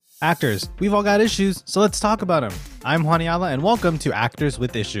Actors, we've all got issues, so let's talk about them. I'm Juan Ayala, and welcome to Actors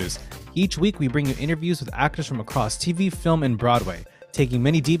with Issues. Each week, we bring you interviews with actors from across TV, film, and Broadway, taking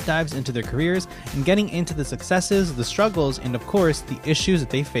many deep dives into their careers and getting into the successes, the struggles, and of course, the issues that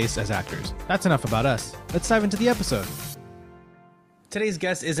they face as actors. That's enough about us. Let's dive into the episode. Today's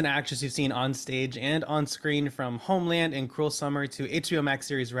guest is an actress you've seen on stage and on screen, from Homeland and Cruel Summer to HBO Max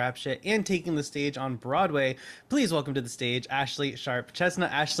series Rap Shit and taking the stage on Broadway. Please welcome to the stage Ashley Sharp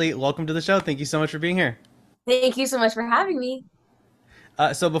Chestnut. Ashley, welcome to the show. Thank you so much for being here. Thank you so much for having me.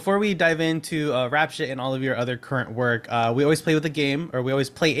 So before we dive into Rap Shit and all of your other current work, we always play with a game, or we always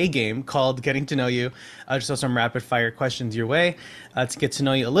play a game called Getting to Know You. Just throw some rapid fire questions your way to get to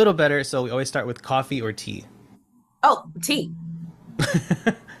know you a little better. So we always start with coffee or tea. Oh, tea.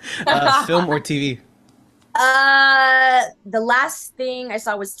 Film or TV? The last thing I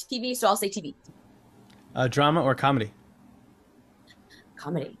saw was TV, so I'll say TV. Drama or comedy?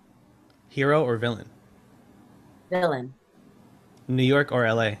 Comedy. Hero or villain? Villain. New York or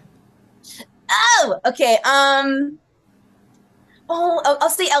LA? Oh, okay. I'll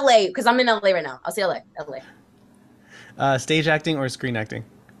say LA because I'm in LA right now. I'll say LA. LA. Stage acting or screen acting?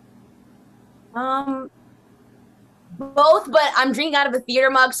 Both, but I'm drinking out of a theater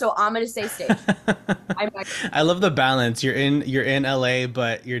mug, so I'm gonna say stage. I love the balance. You're in LA,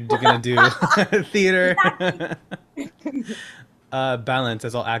 but you're gonna do theater. Balance,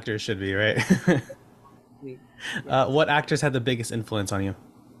 as all actors should be, right? What actors had the biggest influence on you?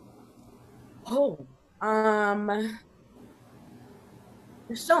 Oh,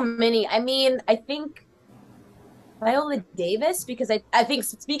 there's so many. I mean, I think Viola Davis, because I think,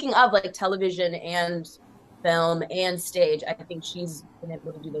 speaking of like television and film and stage, I think she's been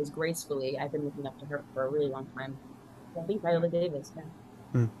able to do those gracefully. I've been looking up to her for a really long time. I think Viola Davis.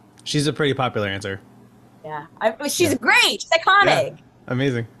 Yeah, She's a pretty popular answer. yeah. She's great. She's iconic. Yeah,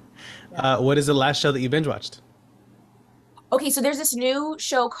 amazing. Yeah. What is the last show that you binge watched? Okay, so there's this new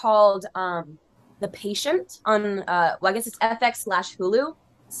show called The Patient on well, I guess it's FX/Hulu.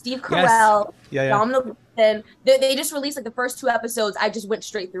 Steve Yes. Carell, Yeah, yeah. Domhnall Gleeson. They just released like the first two episodes. I just went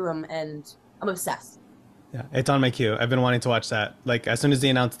straight through them, and I'm obsessed. Yeah, it's on my queue. I've been wanting to watch that. Like, as soon as they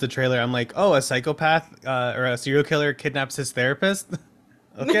announced the trailer, I'm like, oh, a psychopath or a serial killer kidnaps his therapist?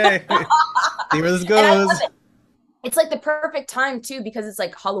 Okay. See where this And I goes. love it. It's like the perfect time too because it's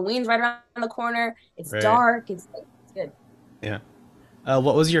like Halloween's right around the corner. It's Right. dark. It's good. Yeah.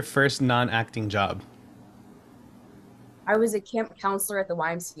 What was your first non-acting job? I was a camp counselor at the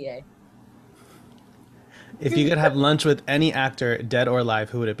YMCA. If you could have lunch with any actor, dead or alive,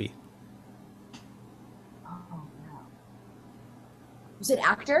 who would it be? Oh wow. You said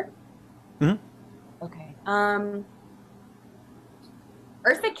actor? Hmm. Okay.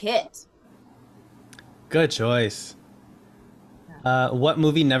 Eartha Kitt. Good choice. What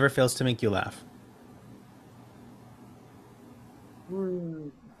movie never fails to make you laugh? Hmm.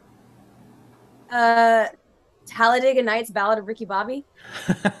 Uh, Talladega Nights, Ballad of Ricky Bobby.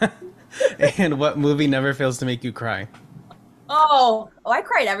 And what movie never fails to make you cry? I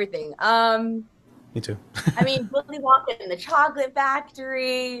cried everything. Me too. I mean, Willy Wonka and the Chocolate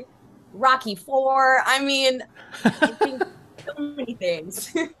Factory, Rocky Four. I mean, I think so many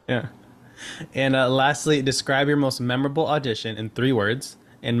things. Yeah. And lastly, describe your most memorable audition in 3 words.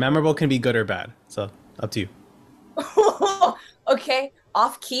 And memorable can be good or bad. So up to you. Okay,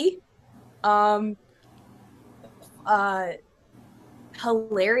 off key. Um, uh,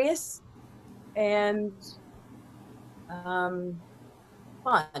 Hilarious and um,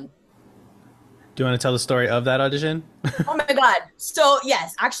 fun. Do you want to tell the story of that audition? Oh my God. So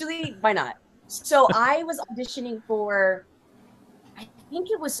yes, actually, why not? So I was auditioning for, I think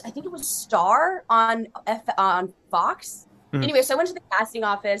it was Star on on Fox. Mhm. Anyway, so I went to the casting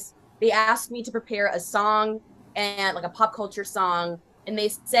office. They asked me to prepare a song and like a pop culture song, and they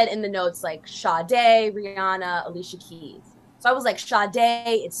said in the notes like Sade, Rihanna, Alicia Keys. So I was like Sade,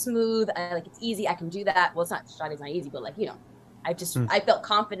 it's smooth, it's easy, I can do that. Well, it's not Sade's not easy, but Mm. I felt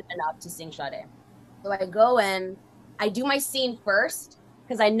confident enough to sing Sade. So I go in, I do my scene first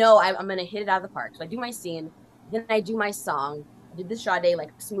because I know I'm gonna hit it out of the park. So I do my scene, then I do my song. I did the Sade like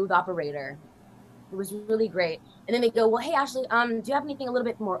smooth operator. It was really great. And then they go, well, hey Ashley, do you have anything a little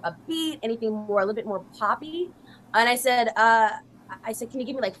bit more upbeat, anything more a little bit more poppy? And I said, can you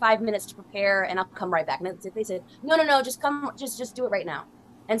give me like 5 minutes to prepare and I'll come right back. And they said, no, just come, just do it right now.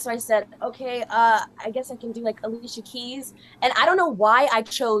 And so I said, okay, I guess I can do like Alicia Keys. And I don't know why I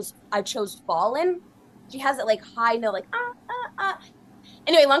chose Fallen. She has that like high note, like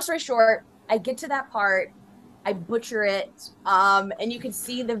Anyway, long story short, I get to that part, I butcher it, and you can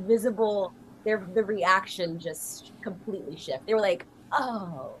see the reaction just completely shift. They were like,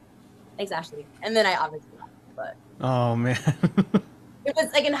 "Oh," Thanks, Ashley. And then I obviously laughed, but Oh man. it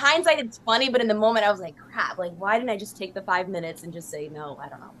was like in hindsight, it's funny, but in the moment, I was like, crap, like, why didn't I just take the 5 minutes and just say no? I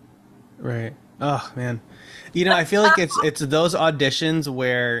don't know. Right. Oh man. You know, I feel like it's those auditions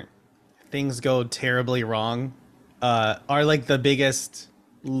where things go terribly wrong are like the biggest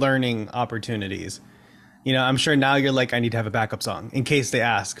learning opportunities. You know, I'm sure now you're like, I need to have a backup song in case they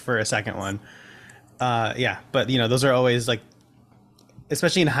ask for a second one. Yeah, but you know, those are always like,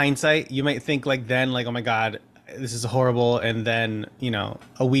 especially in hindsight, you might think like then like, oh my god, this is horrible, and then you know,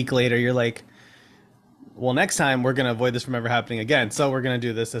 a week later, you're like, well, next time we're gonna avoid this from ever happening again. So we're gonna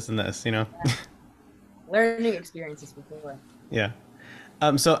do this, this, and this. You know. Learning experiences for sure. Yeah.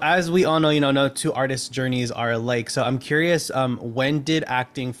 So as we all know, no two artists' journeys are alike. So I'm curious, when did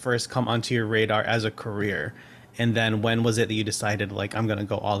acting first come onto your radar as a career? And then when was it that you decided, like, I'm going to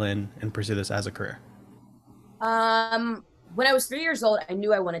go all in and pursue this as a career? When I was 3 years old, I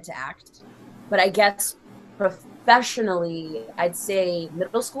knew I wanted to act, but I guess professionally, I'd say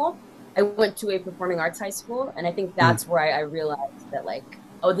middle school. I went to a performing arts high school, and I think Mm. that's where I realized that, like,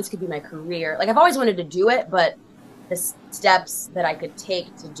 oh, this could be my career. Like, I've always wanted to do it, but the steps that I could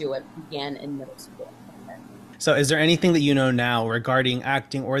take to do it began in middle school. So is there anything that you know now regarding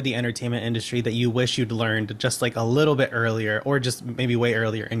acting or the entertainment industry that you wish you'd learned just like a little bit earlier or just maybe way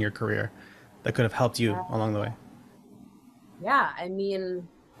earlier in your career that could have helped you along the way? Yeah, I mean,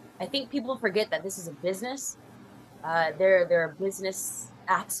 I think people forget that this is a business. There are business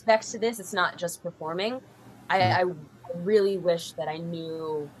aspects to this. It's not just performing. Mm. I really wish that I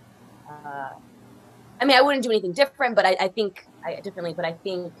knew. Uh, I mean, I wouldn't do anything different, but I think I differently. But I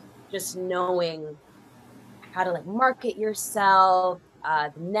think just knowing how to like market yourself,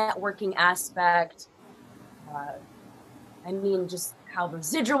 the networking aspect. Uh, I mean, just how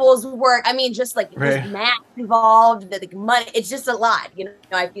residuals work. I mean, just like there's Right. math involved, that like money. It's just a lot. You know,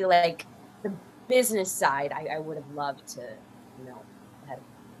 I feel like the business side, I would have loved to, you know, have.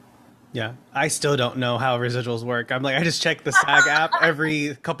 Yeah, I still don't know how residuals work. I'm like, I just check the SAG app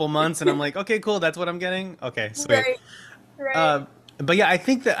every couple months, and I'm like, okay, cool, that's what I'm getting. Okay, sweet. Right, right. Uh, but yeah, I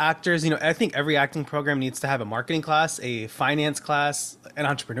think that actors, I think every acting program needs to have a marketing class, a finance class, an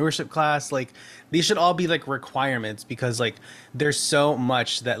entrepreneurship class. Like these should all be like requirements because like there's so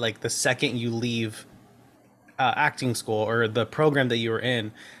much that like the second you leave acting school or the program that you were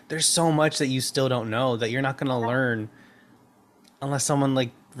in, there's so much that you still don't know that you're not going to learn unless someone like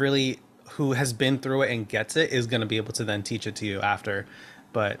really who has been through it and gets it is going to be able to then teach it to you after.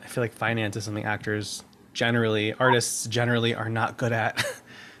 But I feel like finance is something actors generally, artists generally are not good at.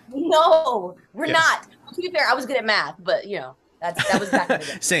 No, we're Yeah. not. To be fair, I was good at math, but you know, that was back in the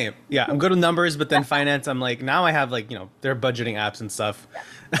day. Same. Yeah, I'm good with numbers, but then finance, I'm like, now I have like, there are budgeting apps and stuff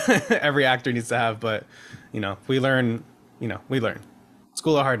every actor needs to have, but we learn, we learn.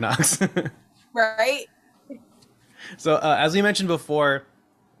 School of Hard Knocks. Right? So, as we mentioned before,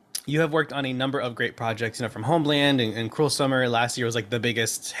 you have worked on a number of great projects, from Homeland and Cruel Summer. Last year was like the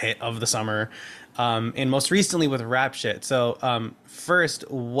biggest hit of the summer. And most recently with Rap Shit. So, first,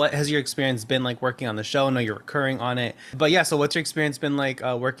 what has your experience been like working on the show? I know you're recurring on it, but yeah, so what's your experience been like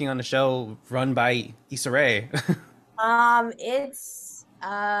working on a show run by Issa Rae? It's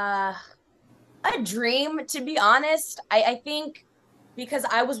a dream, to be honest. I think because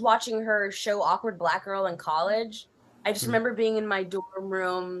I was watching her show Awkward Black Girl in college, I just remember being in my dorm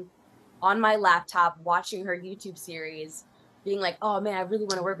room on my laptop watching her YouTube series, being like, oh man, I really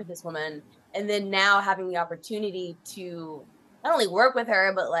want to work with this woman. And then now having the opportunity to not only work with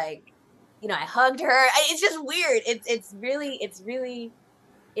her, but like, I hugged her. It's just weird. It's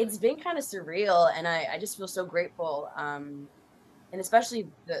been kind of surreal. And I just feel so grateful. And especially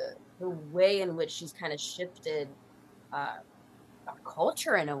the way in which she's kind of shifted uh, our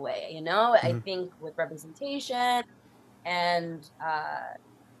culture in a way, I Mhm. think with representation and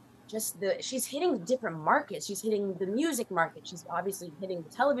just she's hitting different markets. She's hitting the music market. She's obviously hitting the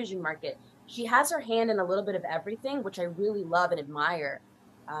television market. She has her hand in a little bit of everything, which I really love and admire.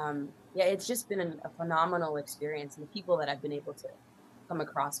 Yeah, it's just been a phenomenal experience, and the people that I've been able to come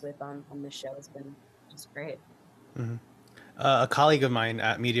across with on this show has been just great. Mhm. A colleague of mine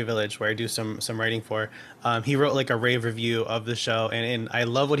at Media Village, where I do some writing for, he wrote like a rave review of the show, and I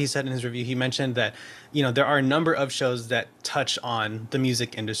love what he said in his review. He mentioned that there are a number of shows that touch on the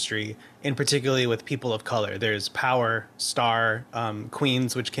music industry, and particularly with people of color. There's Power, Star,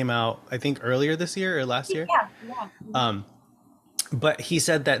 Queens, which came out I think earlier this year or last year. Yeah, yeah. Um, but he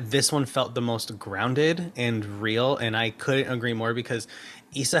said that this one felt the most grounded and real, and I couldn't agree more because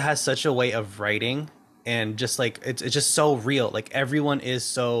Issa has such a way of writing and just like it's just so real. Like everyone is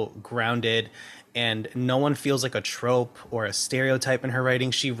so grounded and no one feels like a trope or a stereotype in her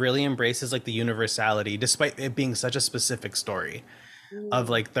writing. She really embraces like the universality, despite it being such a specific story of Mm.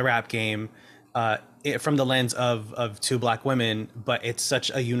 like the rap game, from the lens of two black women, but it's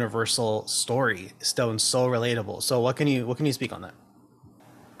such a universal story still and so relatable. So what can you speak on that?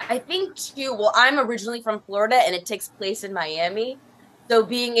 I think too, well, I'm originally from Florida and it takes place in Miami. So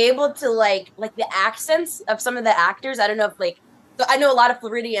being able to like the accents of some of the actors, I don't know if like so I know a lot of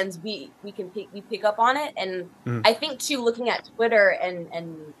Floridians we pick up on it. And Mm, I think too looking at Twitter and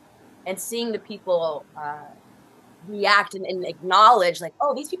seeing the people react and acknowledge like,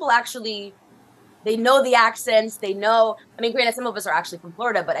 oh, these people actually they know the accents, they know I mean, granted, some of us are actually from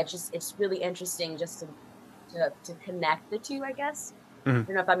Florida, but it's really interesting just to connect the two, I guess. mm,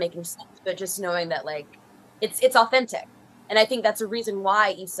 I don't know if I'm making sense, but just knowing that like it's authentic. And I think that's a reason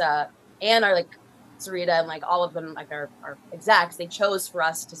why Issa and our like Sarita and like all of them, like our execs, they chose for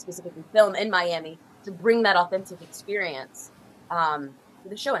us to specifically film in Miami to bring that authentic experience to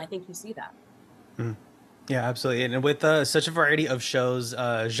the show. And I think you see that. mm. Yeah, absolutely. And with such a variety of shows,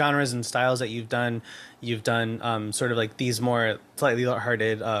 genres, and styles that you've done sort of like these more slightly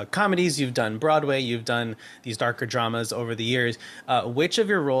lighthearted comedies. You've done Broadway. You've done these darker dramas over the years. Which of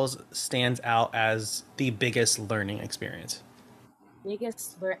your roles stands out as the biggest learning experience?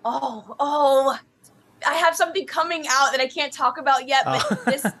 Oh, I have something coming out that I can't talk about yet, but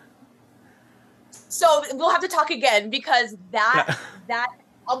this Oh, so we'll have to talk again because yeah. that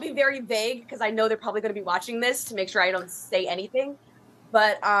I'll be very vague because I know they're probably going to be watching this to make sure I don't say anything.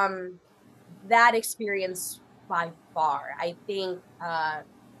 But that experience by far, I think,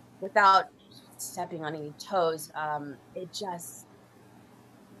 without stepping on any toes, it just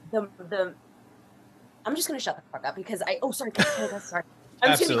the I'm just gonna shut the fuck up because I oh sorry, sorry.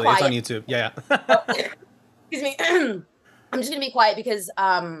 I'm just gonna be Absolutely. It's on quiet. YouTube. Yeah, Oh, yeah. excuse me. I'm just gonna be quiet because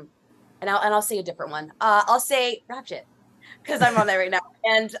and I'll say a different one. I'll say Ratchet because I'm on there right now.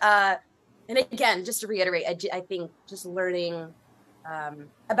 And again, just to reiterate, I think just learning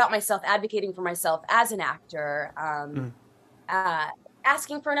about myself, advocating for myself as an actor, Mm, uh,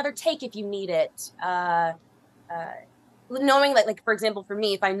 asking for another take if you need it, uh, knowing like for example, for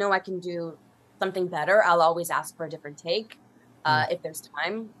me, if I know I can do something better, I'll always ask for a different take mm. if there's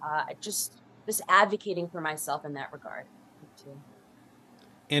time. Just advocating for myself in that regard too.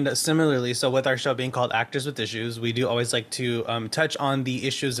 And similarly, so with our show being called Actors with Issues, we do always like to touch on the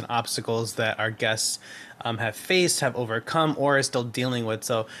issues and obstacles that our guests have faced, have overcome, or are still dealing with.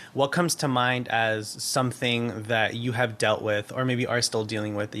 So, what comes to mind as something that you have dealt with, or maybe are still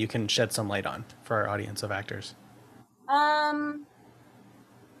dealing with, that you can shed some light on for our audience of actors? Um,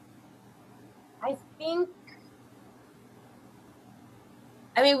 I think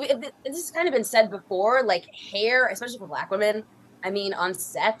I mean, this has kind of been said before, like hair, especially for Black women. I mean, on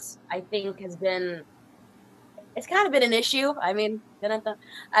set, I think it's kind of been an issue. I mean,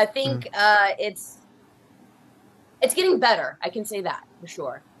 I Mm, think it's getting better. I can say that for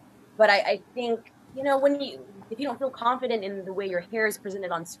sure. But I think, when if you don't feel confident in the way your hair is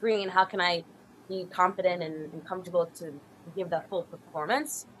presented on screen, how can I be confident and comfortable to give that full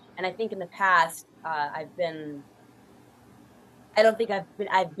performance? And I think in the past, I don't think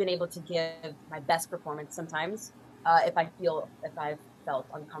I've been able to give my best performance sometimes if I've felt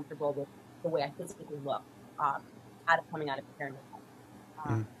uncomfortable with the way I physically look um, coming out of preparing myself.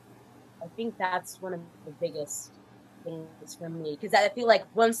 mm. Um, I think that's one of the biggest things for me because I feel like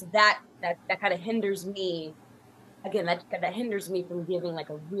once that kind of hinders me again that hinders me from giving like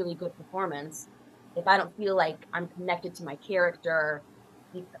a really good performance if I don't feel like I'm connected to my character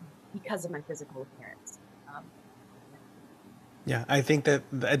because of my physical appearance. Um, Yeah, I think that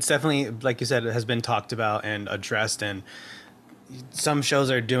it's definitely, like you said, it has been talked about and addressed, and some shows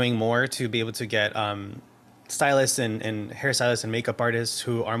are doing more to be able to get stylists and hairstylists and makeup artists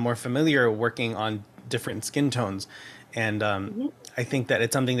who are more familiar working on different skin tones. And mhm. I think that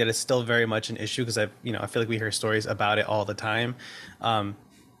it's something that is still very much an issue because I feel like we hear stories about it all the time,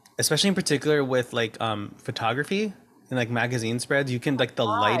 especially in particular with like photography and like magazine spreads. You can like the God,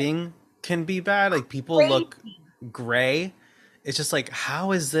 lighting can be bad. Like people look crazy. gray. It's just like,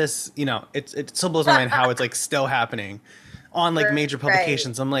 how is this? It still blows my mind how it's like still happening on like major Right.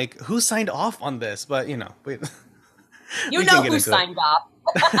 publications. I'm like, who signed off on this? But You we can know get who into it. signed off.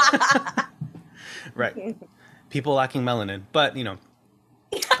 Right. People lacking melanin. But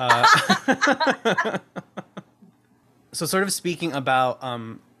uh, so sort of speaking about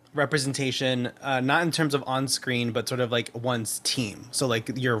representation, not in terms of on screen, but sort of like one's team. So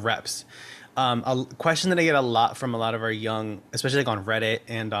like your reps. A question that I get a lot from a lot of our young, especially like on Reddit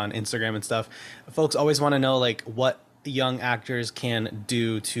and on Instagram and stuff, folks always want to know like what young actors can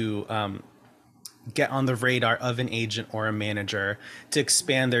do to get on the radar of an agent or a manager to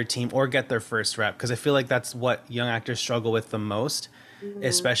expand their team or get their first rep? Because I feel like that's what young actors struggle with the most,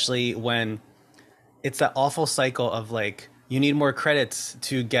 especially when it's that awful cycle of like you need more credits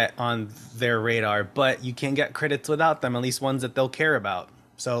to get on their radar, but you can't get credits without them, at least ones that they'll care about.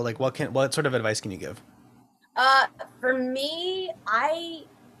 So like what sort of advice can you give? For me, I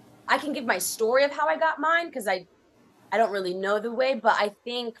can give my story of how I got mine because I don't really know the way, but I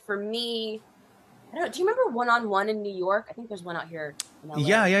think for me, I don't. Do you remember One on One in New York? I think there's one out here in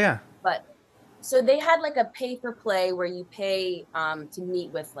LA. Yeah. But so they had like a pay for play where you pay to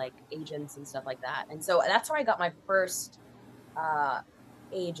meet with like agents and stuff like that, and so that's where I got my first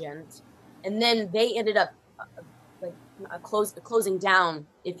agent, and then they ended up like closing down,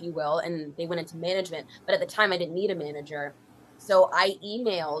 if you will, and they went into management. But at the time, I didn't need a manager, so I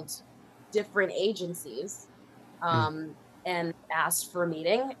emailed different agencies and asked for a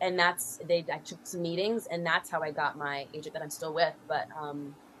meeting, and I took some meetings, and that's how I got my agent that I'm still with. But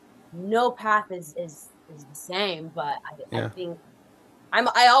no path is the same. But I think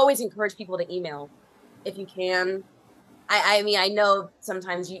I always encourage people to email if you can. I mean, I know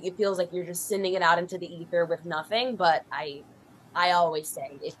sometimes it feels like you're just sending it out into the ether with nothing, but I always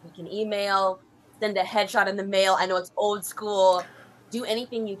say if you can email, send a headshot in the mail. I know it's old school. Do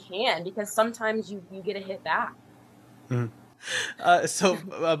anything you can, because sometimes you get a hit back. So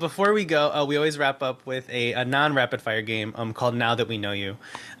before we go, we always wrap up with a non-rapid fire game called Now That We Know You.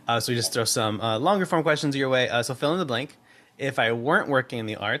 So we just throw some longer form questions your way. So fill in the blank. If I weren't working in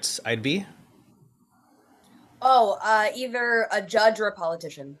the arts, I'd be? Either a judge or a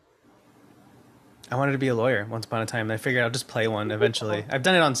politician. I wanted to be a lawyer once upon a time, and I figured I'll just play one eventually. I've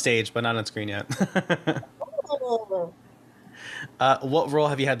done it on stage, but not on screen yet. What role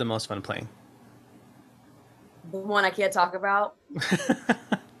have you had the most fun playing? The one I can't talk about.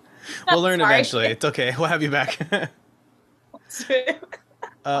 We'll learn eventually. It's okay. We'll have you back.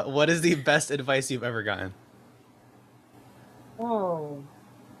 What is the best advice you've ever gotten? Oh,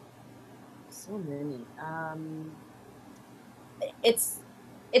 so many. It's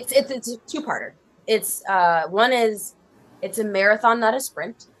a two-parter. One is it's a marathon, not a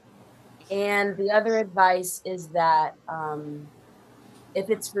sprint. And the other advice is that if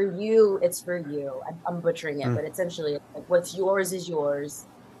it's for you, it's for you. I'm butchering it, but essentially, like, what's yours is yours,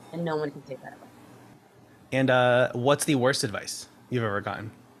 and no one can take that away. And what's the worst advice you've ever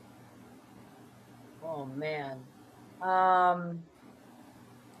gotten? Oh man,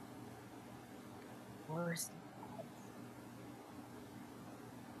 worst.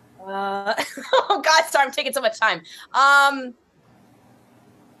 Oh God, sorry, I'm taking so much time. I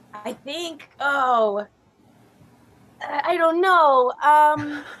think. Oh, I don't know.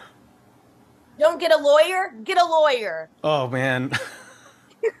 Don't get a lawyer. Get a lawyer. Oh man,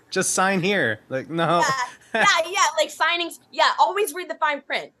 just sign here. Like no. Yeah. Like signings. Yeah, always read the fine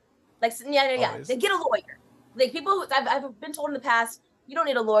print. Like yeah. They get a lawyer. Like people, I've been told in the past, you don't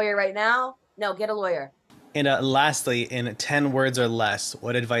need a lawyer right now. No, get a lawyer. And lastly, in 10 words or less,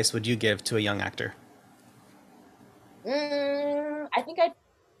 what advice would you give to a young actor? I think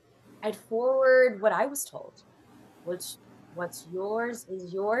I'd forward what I was told, which what's yours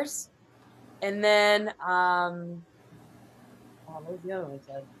is yours. And then what was the other one I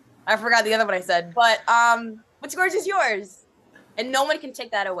said? I forgot the other one I said, but what's yours is yours. And no one can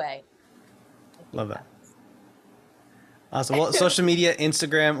take that away. Love that. Awesome. Well, social media,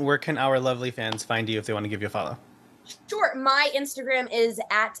 Instagram, where can our lovely fans find you if they want to give you a follow? Sure. My Instagram is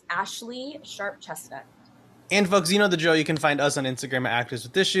at Ashley Sharp Chestnut. And folks, you know the drill. You can find us on Instagram at Actors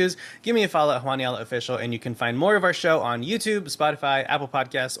with Issues. Give me a follow at Juaniala Official, and you can find more of our show on YouTube, Spotify, Apple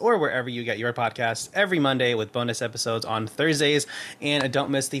Podcasts, or wherever you get your podcasts every Monday with bonus episodes on Thursdays. And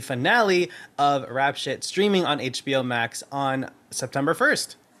don't miss the finale of Rap Shit streaming on HBO Max on September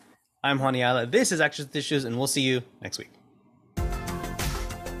 1st. I'm Juaniala. This is Actors with Issues, and we'll see you next week.